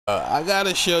I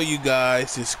gotta show you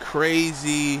guys this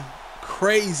crazy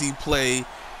play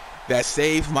that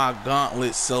saved my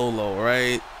gauntlet solo.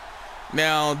 Right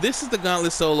now, this is the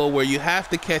gauntlet solo where you have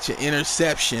to catch an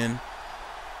interception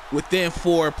within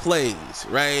 4 plays.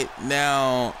 Right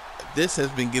now, this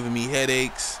has been giving me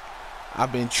headaches.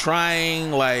 I've been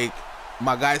trying, like,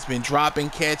 my guy's been dropping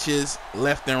catches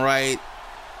left and right.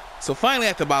 So finally,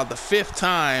 after about the 5th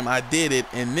time, I did it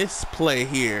in this play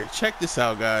here. Check this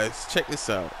out, guys. Check this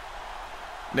out.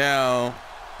 Now,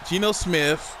 Geno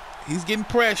Smith, he's getting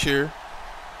pressure.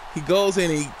 He goes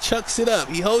in and he chucks it up.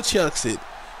 He chucks it.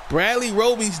 Bradley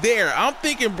Roby's there. I'm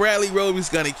thinking Bradley Roby's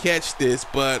going to catch this,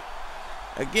 but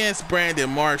against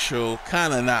Brandon Marshall,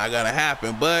 kind of not going to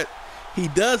happen. But he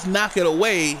does knock it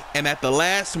away, and at the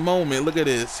last moment, look at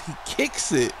this. He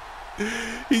kicks it.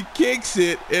 He kicks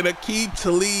it, and Aqib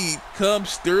Talib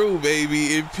comes through,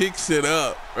 baby, and picks it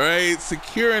up, right?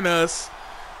 Securing us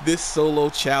this solo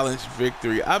challenge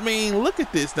victory. I mean, look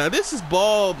at this. Now, this is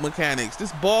ball mechanics.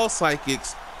 This ball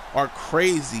psychics are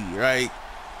crazy, right?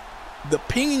 The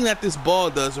pinging that this ball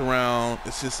does around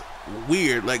is just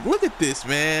weird. Like, look at this,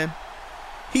 man.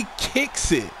 He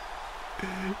kicks it.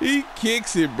 He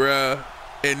kicks it, bruh.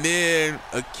 And then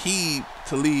Aqib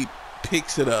Talib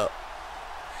picks it up.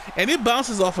 And it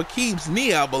bounces off Aqib's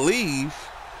knee, I believe.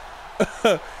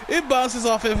 It bounces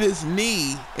off of his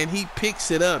knee, and he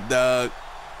picks it up, dog.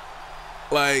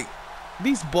 Like,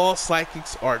 these ball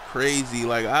psychics are crazy.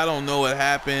 Like, I don't know what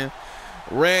happened.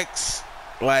 Rex,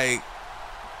 like,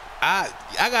 I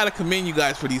gotta commend you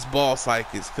guys for these ball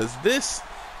psychics, because this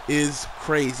is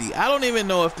crazy. I don't even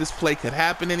know if this play could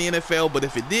happen in the NFL, but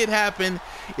if it did happen,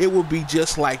 it would be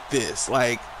just like this.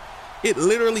 Like, it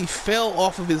literally fell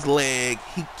off of his leg.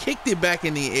 He kicked it back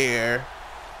in the air,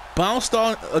 bounced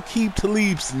on Aqib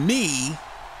Talib's knee,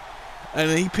 and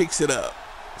then he picks it up,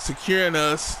 securing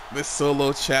us this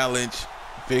solo challenge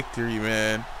victory,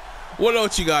 man. What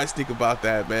don't you guys think about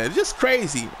that, man? Just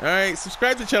crazy. All right,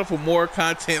 subscribe to the channel for more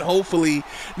content. Hopefully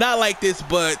not like this,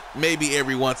 but maybe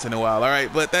every once in a while. All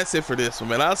right, but that's it for this one,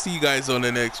 man. I'll see you guys on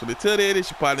the next one. Until then, it's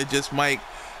your partner Just Mike.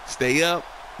 Stay up.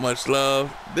 Much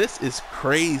love. This is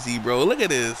crazy, bro. Look at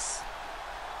this.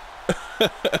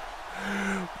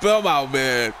 I'm out,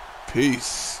 man.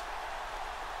 Peace.